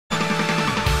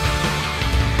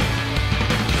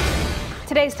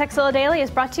Today's Tekzilla Daily is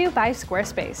brought to you by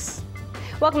Squarespace.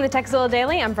 Welcome to Tekzilla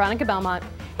Daily, I'm Veronica Belmont.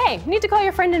 Hey, need to call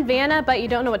your friend in Vienna, but you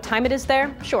don't know what time it is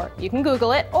there? Sure, you can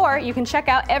Google it, or you can check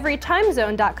out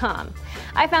everytimezone.com.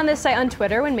 I found this site on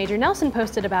Twitter when Major Nelson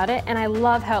posted about it, and I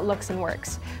love how it looks and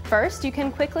works. First, you can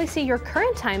quickly see your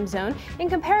current time zone in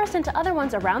comparison to other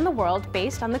ones around the world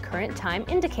based on the current time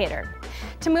indicator.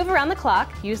 To move around the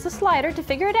clock, use the slider to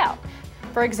figure it out.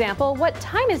 For example, what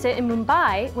time is it in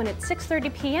Mumbai when it's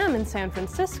 6:30 p.m. in San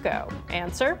Francisco?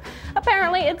 Answer: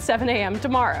 apparently it's 7 a.m.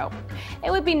 tomorrow.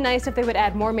 It would be nice if they would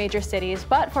add more major cities,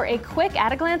 but for a quick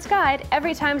at-a-glance guide,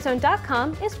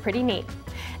 everytimezone.com is pretty neat.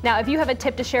 Now, if you have a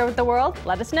tip to share with the world,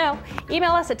 let us know.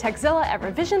 Email us at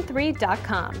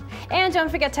tekzilla@revision3.com. And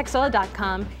don't forget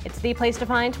tekzilla.com. It's the place to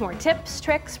find more tips,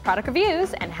 tricks, product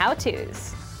reviews, and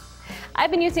how-tos. I've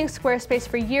been using Squarespace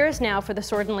for years now for the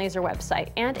Sword and Laser website,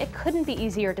 and it couldn't be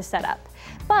easier to set up.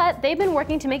 But they've been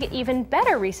working to make it even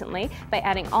better recently by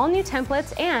adding all new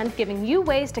templates and giving you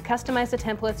ways to customize the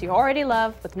templates you already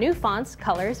love with new fonts,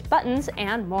 colors, buttons,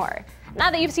 and more.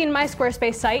 Now that you've seen my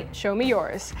Squarespace site, show me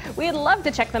yours. We'd love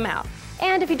to check them out.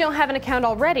 And if you don't have an account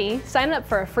already, sign up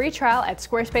for a free trial at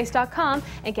squarespace.com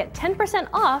and get 10%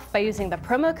 off by using the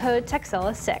promo code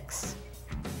Tekzilla6.